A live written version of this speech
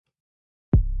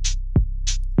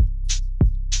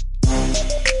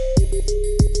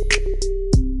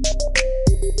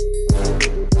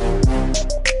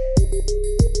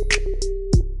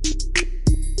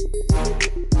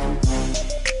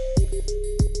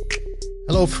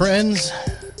Hello, friends.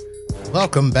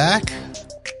 Welcome back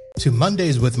to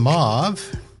Mondays with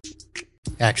Marv.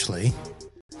 Actually,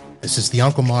 this is the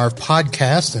Uncle Marv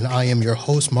podcast, and I am your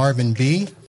host, Marvin B.,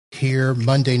 here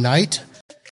Monday night,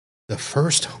 the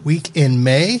first week in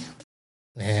May.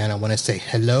 And I want to say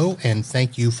hello and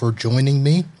thank you for joining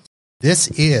me. This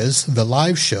is the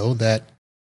live show that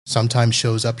sometimes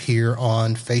shows up here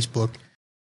on Facebook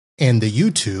and the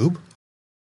YouTube.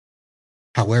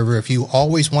 However, if you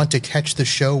always want to catch the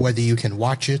show, whether you can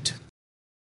watch it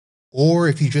or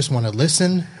if you just want to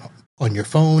listen on your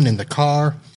phone in the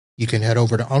car, you can head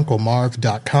over to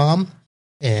unclemarv.com,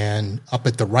 and up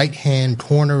at the right-hand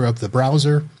corner of the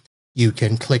browser, you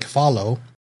can click follow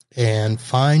and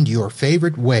find your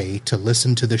favorite way to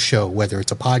listen to the show, whether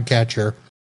it's a podcatcher,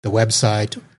 the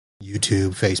website,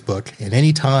 YouTube, Facebook, and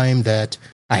any time that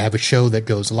I have a show that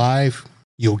goes live,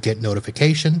 you'll get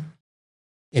notification.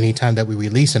 Anytime that we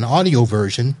release an audio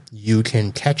version, you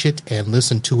can catch it and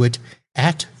listen to it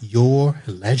at your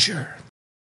leisure.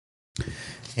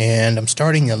 And I'm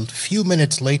starting a few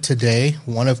minutes late today.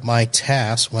 One of my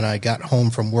tasks when I got home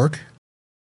from work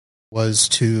was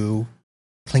to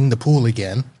clean the pool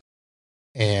again.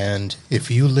 And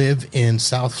if you live in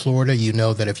South Florida, you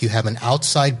know that if you have an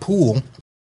outside pool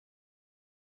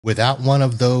without one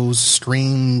of those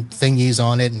screen thingies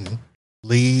on it and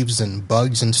leaves and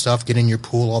bugs and stuff get in your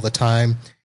pool all the time,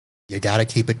 you got to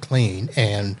keep it clean.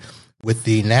 And with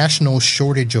the national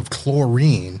shortage of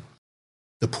chlorine,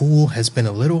 the pool has been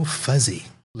a little fuzzy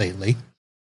lately.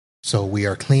 So we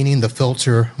are cleaning the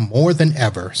filter more than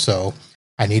ever. So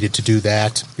I needed to do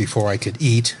that before I could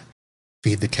eat,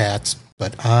 feed the cats.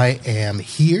 But I am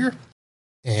here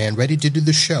and ready to do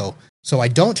the show. So I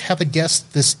don't have a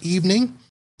guest this evening.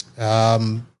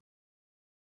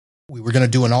 We were going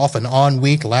to do an off and on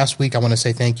week. Last week, I want to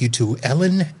say thank you to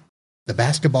Ellen, the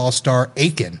basketball star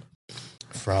Aiken,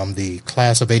 from the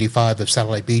class of 85 of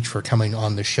Satellite Beach, for coming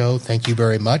on the show. Thank you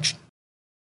very much.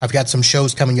 I've got some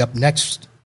shows coming up next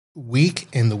week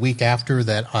and the week after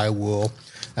that I will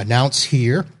announce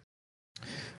here.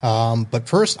 But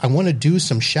first, I want to do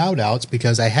some shout outs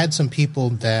because I had some people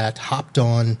that hopped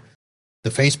on the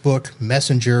Facebook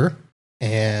Messenger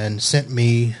and sent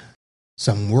me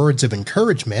some words of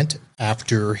encouragement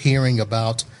after hearing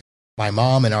about my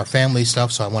mom and our family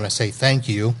stuff. So I want to say thank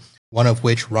you. One of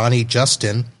which, Ronnie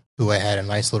Justin, who I had a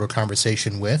nice little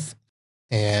conversation with.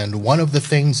 And one of the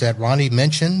things that Ronnie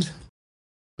mentioned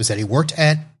was that he worked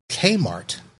at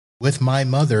Kmart with my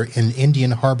mother in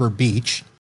Indian Harbor Beach.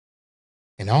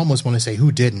 And I almost want to say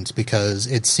who didn't, because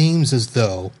it seems as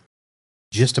though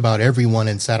just about everyone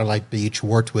in Satellite Beach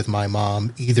worked with my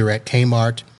mom, either at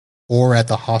Kmart or at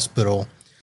the hospital.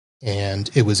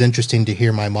 And it was interesting to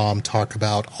hear my mom talk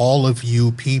about all of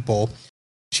you people.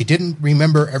 She didn't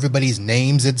remember everybody's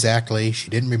names exactly. She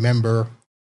didn't remember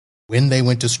when they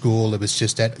went to school. It was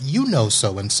just that, you know,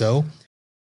 so-and-so,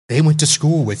 they went to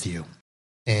school with you.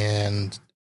 And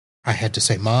I had to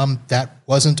say, Mom, that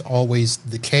wasn't always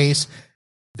the case,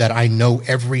 that I know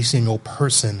every single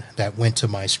person that went to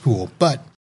my school. But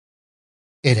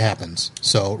it happens.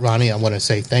 So, Ronnie, I want to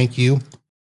say thank you.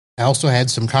 I also had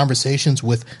some conversations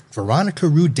with Veronica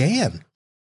Rudan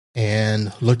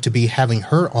and look to be having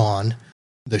her on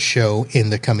the show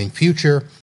in the coming future.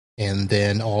 And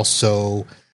then also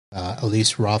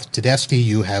Elise Roth Tedeschi,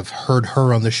 you have heard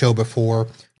her on the show before,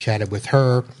 chatted with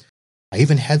her. I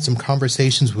even had some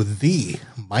conversations with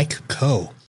Mike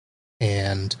Coe.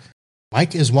 And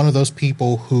Mike is one of those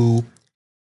people who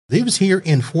lives here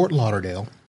in Fort Lauderdale,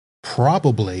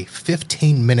 probably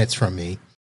 15 minutes from me.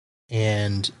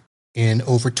 And in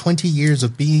over 20 years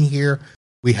of being here,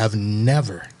 we have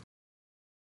never,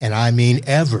 and I mean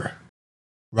ever,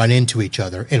 run into each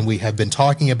other. And we have been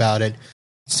talking about it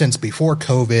since before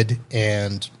COVID.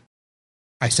 And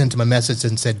I sent him a message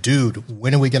and said, dude,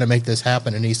 when are we going to make this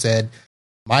happen? And he said,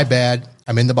 my bad,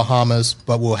 I'm in the Bahamas,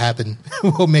 but we'll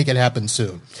make it happen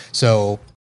soon. So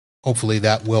hopefully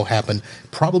that will happen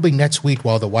probably next week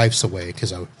while the wife's away,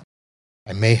 because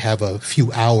I may have a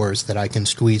few hours that I can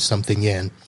squeeze something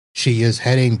in. She is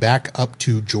heading back up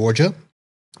to Georgia.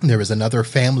 There is another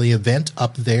family event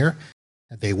up there.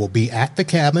 They will be at the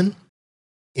cabin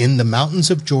in the mountains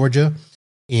of Georgia,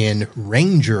 in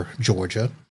Ranger,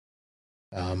 Georgia.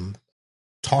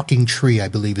 Talking Tree, I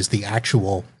believe, is the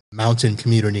actual mountain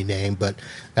community name, but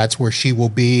that's where she will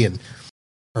be. And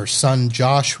her son,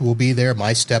 Josh, will be there,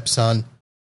 my stepson.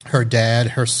 Her dad,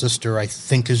 her sister, I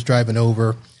think, is driving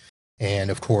over. And,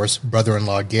 of course,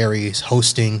 brother-in-law Gary is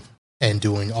hosting and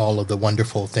doing all of the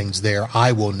wonderful things there.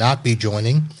 I will not be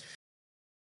joining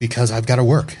because I've got to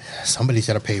work. Somebody's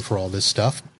got to pay for all this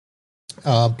stuff.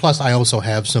 Plus, I also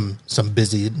have some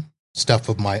busy stuff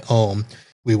of my own.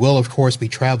 We will, of course, be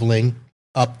traveling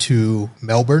up to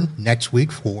Melbourne next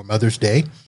week for Mother's Day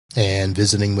and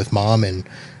visiting with Mom. And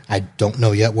I don't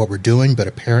know yet what we're doing, but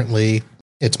apparently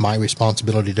it's my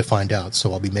responsibility to find out.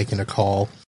 So I'll be making a call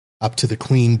up to the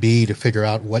Queen Bee to figure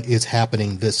out what is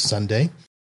happening this Sunday.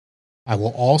 I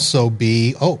will also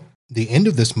be, the end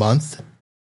of this month.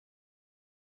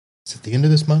 Is it the end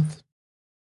of this month?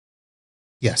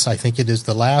 Yes, I think it is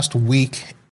the last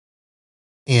week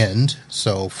end.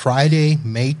 So Friday,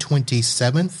 May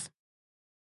 27th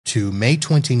to May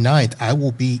 29th, I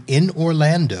will be in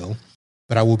Orlando,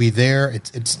 but I will be there.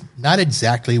 It's not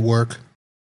exactly work,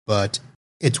 but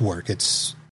it's work.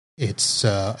 It's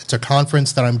a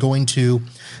conference that I'm going to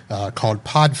called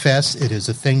Podfest. It is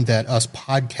a thing that us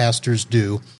podcasters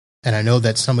do, and I know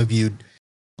that some of you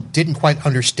didn't quite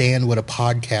understand what a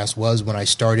podcast was when I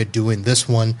started doing this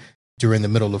one during the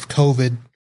middle of COVID.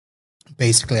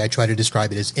 Basically, I try to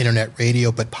describe it as internet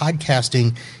radio, but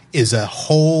podcasting is a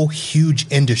whole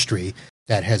huge industry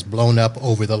that has blown up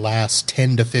over the last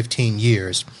 10 to 15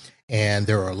 years. And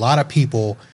there are a lot of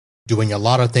people doing a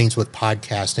lot of things with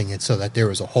podcasting, and so that there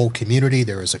is a whole community.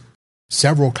 There is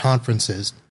several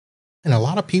conferences, and a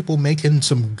lot of people making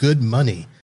some good money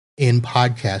in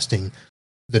podcasting.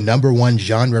 The number one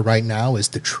genre right now is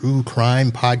the true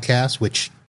crime podcast,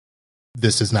 which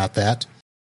this is not that.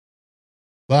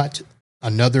 But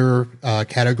another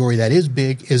category that is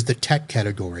big is the tech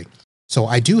category. So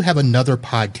I do have another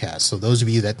podcast. So those of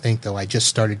you that think, though, I just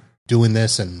started doing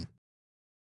this and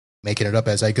making it up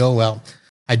as I go, well,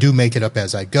 I do make it up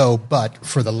as I go. But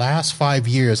for the last 5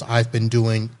 years, I've been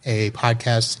doing a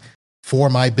podcast for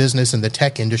my business in the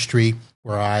tech industry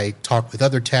where I talk with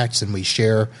other techs and we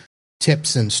share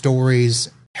tips and stories,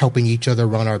 helping each other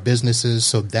run our businesses.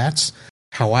 So that's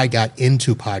how I got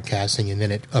into podcasting. And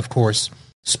then it, of course,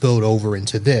 spilled over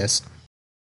into this.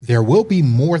 There will be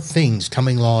more things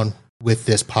coming along with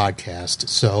this podcast.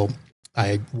 So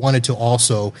I wanted to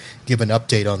also give an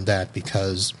update on that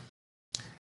because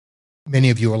many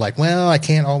of you are like, well, I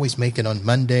can't always make it on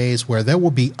Mondays, where there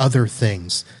will be other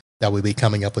things that will be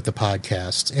coming up with the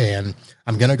podcast. And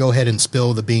I'm going to go ahead and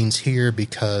spill the beans here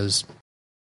because,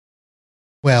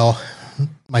 well,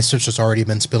 my sister's already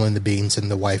been spilling the beans and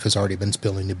the wife has already been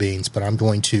spilling the beans, but I'm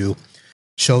going to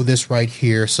show this right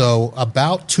here. So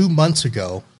about 2 months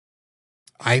ago,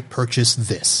 I purchased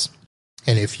this.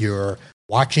 And if you're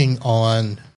watching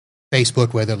on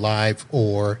Facebook, whether live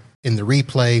or in the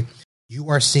replay, you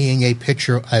are seeing a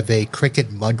picture of a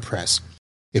Cricut mug press.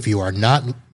 If you are not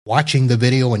watching the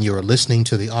video and you are listening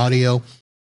to the audio,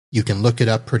 you can look it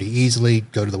up pretty easily.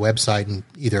 Go to the website and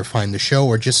either find the show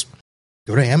or just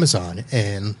go to Amazon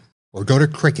or go to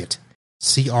Cricut,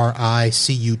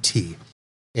 Cricut.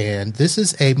 And this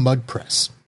is a mug press.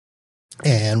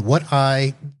 And what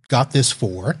I got this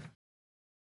for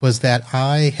was that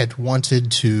I had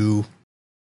wanted to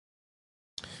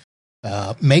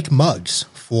make mugs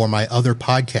for my other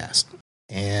podcast.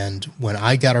 And when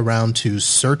I got around to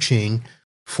searching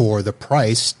for the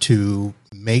price to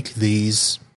make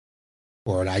these,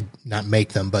 or I not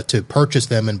make them, but to purchase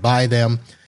them and buy them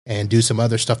and do some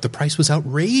other stuff, the price was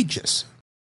outrageous.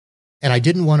 And I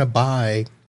didn't want to buy,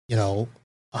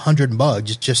 100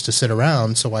 mugs just to sit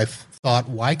around. So I thought,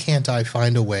 why can't I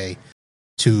find a way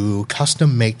to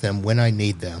custom make them when I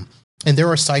need them? And there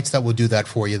are sites that will do that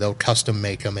for you. They'll custom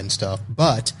make them and stuff.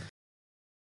 But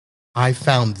I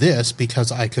found this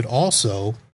because I could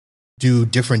also do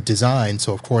different designs.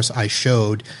 So, of course, I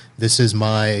showed this is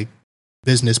my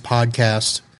business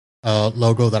podcast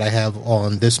logo that I have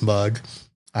on this mug.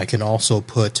 I can also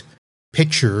put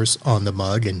pictures on the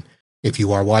mug. And if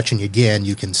you are watching again,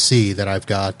 you can see that I've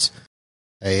got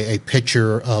a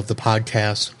picture of the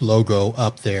podcast logo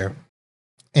up there.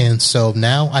 And so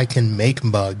now I can make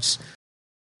mugs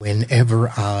whenever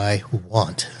I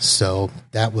want. So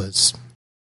that was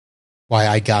why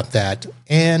I got that.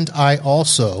 And I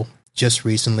also just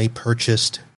recently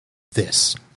purchased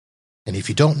this. And if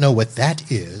you don't know what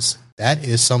that is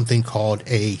something called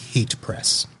a heat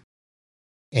press.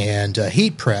 And a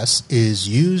heat press is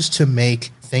used to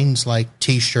make things like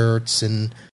t-shirts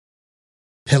and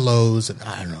pillows and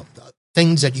I don't know,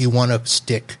 things that you want to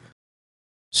stick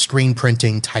screen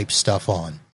printing type stuff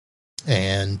on.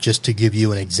 And just to give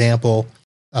you an example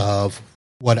of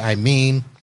what I mean,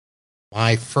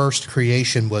 my first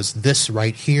creation was this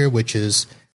right here, which is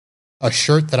a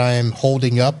shirt that I am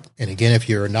holding up. And again, if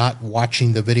you're not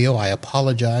watching the video, I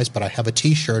apologize, but I have a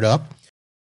t-shirt up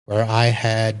where I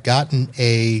had gotten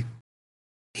a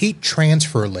heat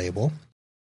transfer label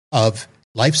of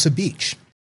Life's a Beach.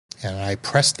 and I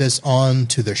pressed this on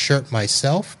to the shirt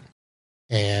myself,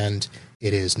 and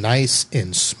it is nice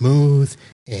and smooth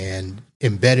and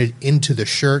embedded into the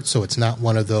shirt, so it's not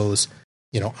one of those,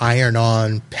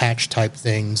 iron-on patch type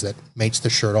things that makes the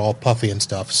shirt all puffy and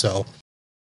stuff. So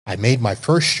I made my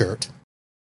first shirt,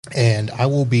 and I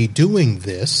will be doing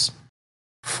this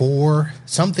for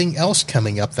something else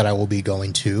coming up that I will be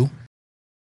going to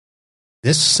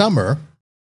this summer,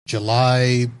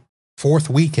 July 4th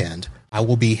weekend. I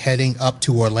will be heading up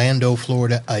to Orlando,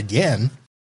 Florida again,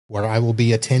 where I will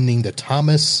be attending the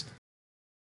Thomas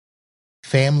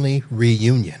family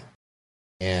reunion.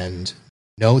 And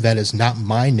no, that is not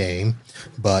my name,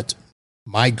 but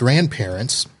my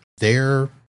grandparents, their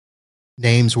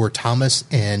names were Thomas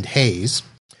and Hayes.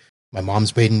 My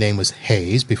mom's maiden name was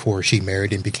Hayes before she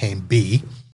married and became B.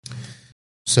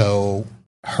 So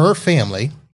her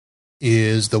family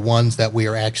is the ones that we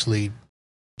are actually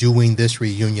doing this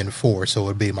reunion for. So it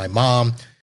would be my mom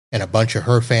and a bunch of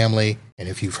her family. And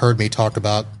if you've heard me talk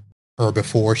about her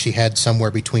before, she had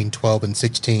somewhere between 12 and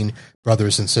 16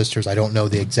 brothers and sisters. I don't know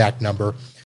the exact number,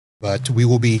 but we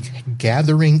will be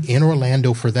gathering in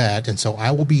Orlando for that. And so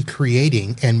I will be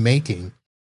creating and making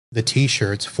the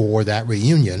t-shirts for that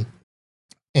reunion,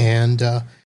 and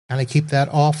kind of keep that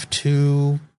off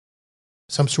to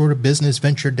some sort of business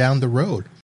venture down the road.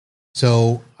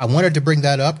 So I wanted to bring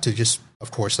that up to just,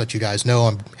 of course, let you guys know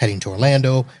I'm heading to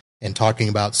Orlando and talking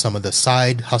about some of the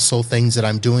side hustle things that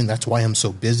I'm doing. That's why I'm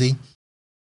so busy.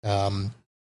 Out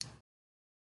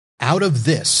of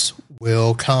this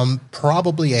will come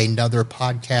probably another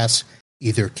podcast,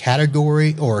 either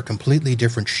category or a completely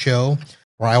different show,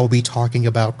 where I will be talking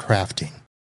about crafting.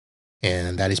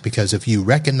 And that is because if you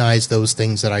recognize those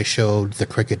things that I showed, the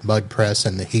Cricut mud press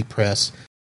and the heat press,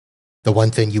 the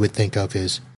one thing you would think of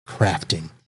is crafting.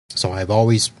 So I've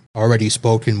already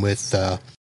spoken with,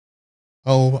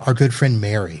 our good friend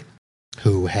Mary,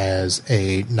 who has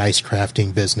a nice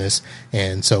crafting business.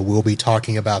 And so we'll be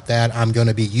talking about that. I'm going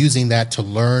to be using that to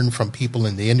learn from people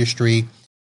in the industry.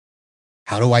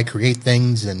 How do I create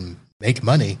things and make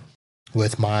money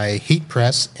with my heat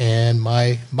press and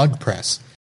my mud press?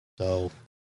 So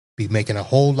be making a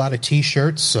whole lot of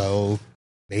t-shirts. So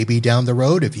maybe down the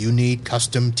road, if you need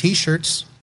custom t-shirts,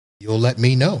 you'll let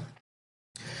me know.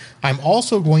 I'm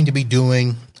also going to be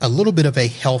doing a little bit of a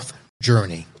health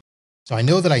journey. So I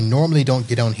know that I normally don't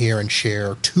get on here and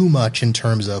share too much in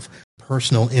terms of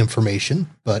personal information,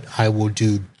 but I will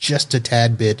do just a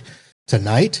tad bit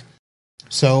tonight.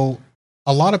 So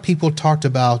a lot of people talked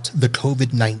about the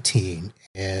COVID-19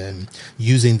 and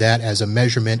using that as a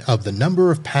measurement of the number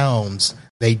of pounds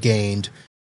they gained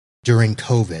during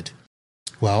COVID.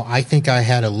 Well, I think I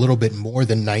had a little bit more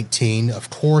than 19. Of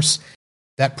course,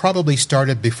 that probably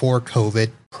started before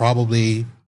COVID, probably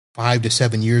 5 to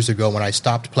 7 years ago when I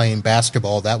stopped playing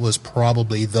basketball. That was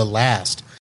probably the last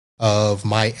of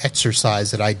my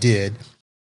exercise that I did.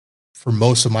 For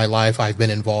most of my life, I've been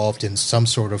involved in some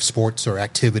sort of sports or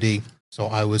activity. So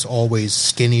I was always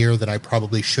skinnier than I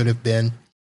probably should have been,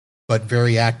 but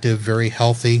very active, very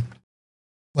healthy.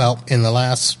 Well, in the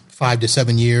last 5 to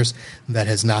 7 years, that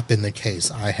has not been the case.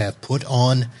 I have put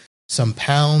on some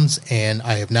pounds, and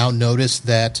I have now noticed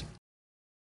that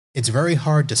it's very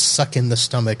hard to suck in the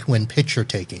stomach when picture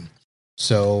taking.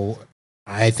 So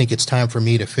I think it's time for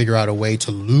me to figure out a way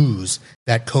to lose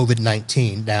that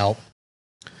COVID-19. Now,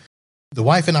 the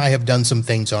wife and I have done some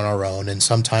things on our own, and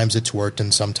sometimes it's worked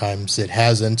and sometimes it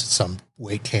hasn't. Some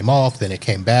weight came off, then it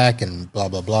came back, and blah,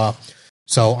 blah, blah.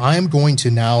 So I'm going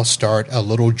to now start a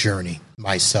little journey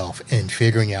myself in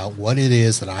figuring out what it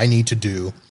is that I need to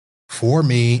do for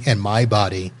me and my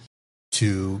body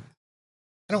to,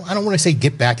 I don't want to say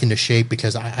get back into shape,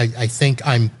 because I think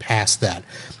I'm past that.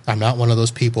 I'm not one of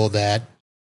those people that,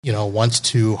 wants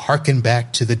to hearken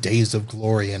back to the days of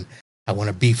glory and I want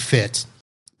to be fit.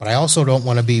 But I also don't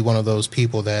want to be one of those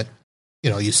people that,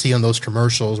 you see on those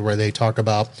commercials where they talk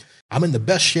about, I'm in the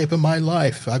best shape of my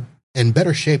life. I'm in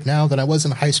better shape now than I was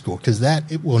in high school, because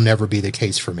it will never be the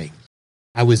case for me.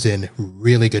 I was in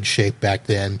really good shape back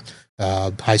then,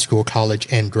 high school,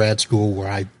 college, and grad school, where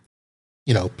I,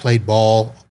 played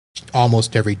ball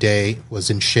almost every day, was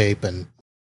in shape, and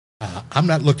I'm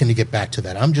not looking to get back to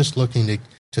that. I'm just looking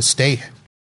to stay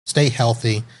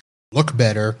healthy, look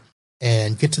better,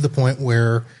 and get to the point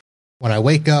where when I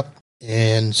wake up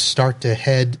and start to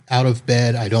head out of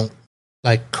bed, I don't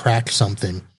crack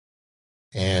something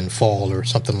and fall or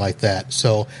something like that.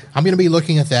 So I'm going to be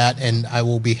looking at that, and I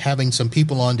will be having some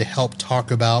people on to help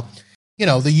talk about,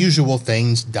 the usual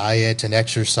things, diet and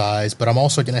exercise, but I'm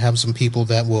also going to have some people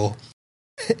that will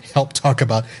help talk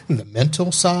about the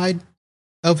mental side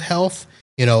of health,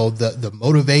 the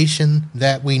motivation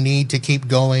that we need to keep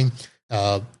going,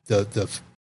 the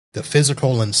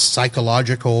physical and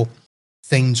psychological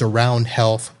things around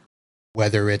health,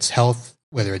 whether it's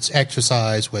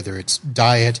exercise, whether it's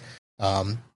diet,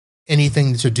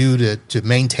 anything to do to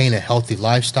maintain a healthy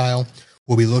lifestyle.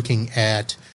 We'll be looking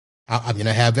at, I'm going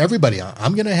to have everybody on.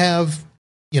 I'm going to have,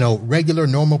 regular,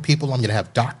 normal people. I'm going to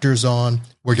have doctors on.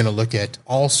 We're going to look at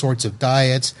all sorts of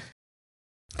diets.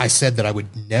 I said that I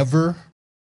would never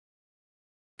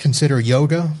consider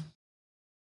yoga,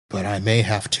 but I may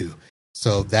have to.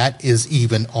 So that is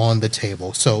even on the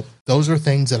table. So those are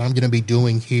things that I'm going to be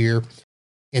doing here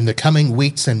in the coming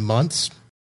weeks and months.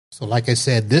 So like I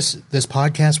said, this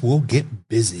podcast will get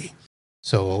busy.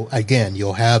 So again,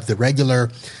 you'll have the regular.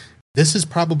 This is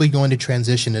probably going to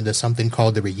transition into something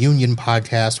called the Reunion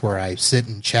Podcast, where I sit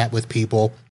and chat with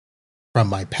people from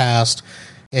my past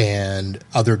and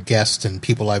other guests and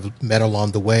people I've met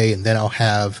along the way. And then I'll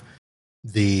have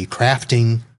the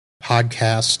crafting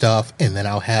podcast stuff, and then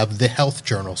I'll have the health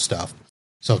journal stuff.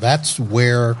 So that's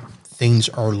where things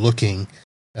are looking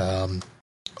over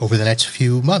the next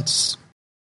few months.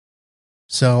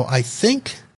 So I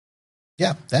think,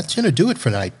 that's going to do it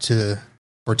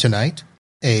for tonight.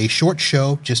 A short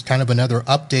show, just kind of another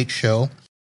update show.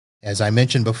 As I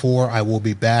mentioned before, I will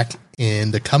be back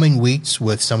in the coming weeks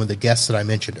with some of the guests that I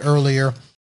mentioned earlier.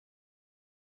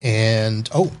 And,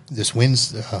 this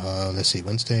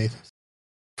Wednesday,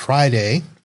 Friday,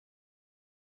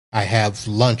 I have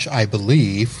lunch, I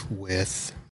believe,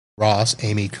 with Ross,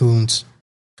 Amy Kuhn's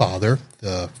father,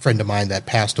 the friend of mine that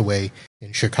passed away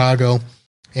in Chicago,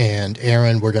 and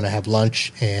Aaron. We're going to have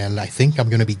lunch, and I think I'm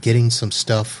going to be getting some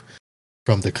stuff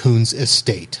from the Kuhn's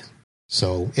estate.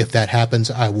 So if that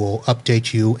happens, I will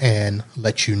update you and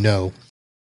let you know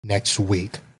next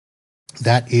week.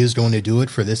 That is going to do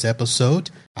it for this episode.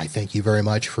 I thank you very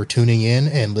much for tuning in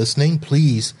and listening.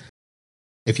 Please,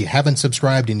 if you haven't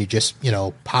subscribed and you just,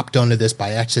 popped onto this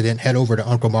by accident, head over to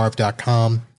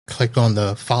unclemarv.com, click on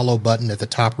the follow button at the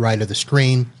top right of the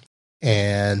screen,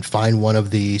 and find one of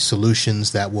the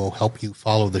solutions that will help you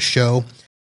follow the show.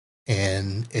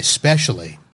 And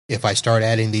especially if I start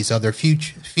adding these other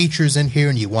features in here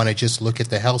and you want to just look at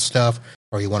the health stuff,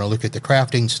 or you want to look at the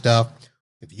crafting stuff,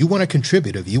 if you want to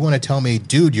contribute, if you want to tell me,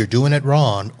 dude, you're doing it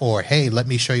wrong, or hey, let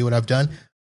me show you what I've done,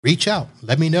 reach out.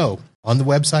 Let me know. On the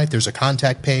website, there's a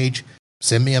contact page.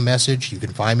 Send me a message. You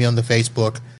can find me on the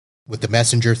Facebook with the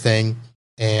messenger thing,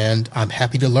 and I'm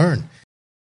happy to learn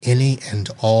any and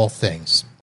all things.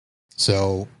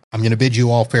 So I'm going to bid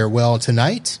you all farewell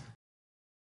tonight.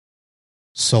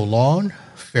 So long,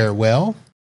 farewell.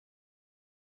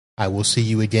 I will see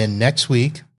you again next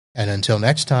week, and until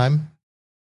next time,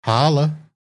 holla.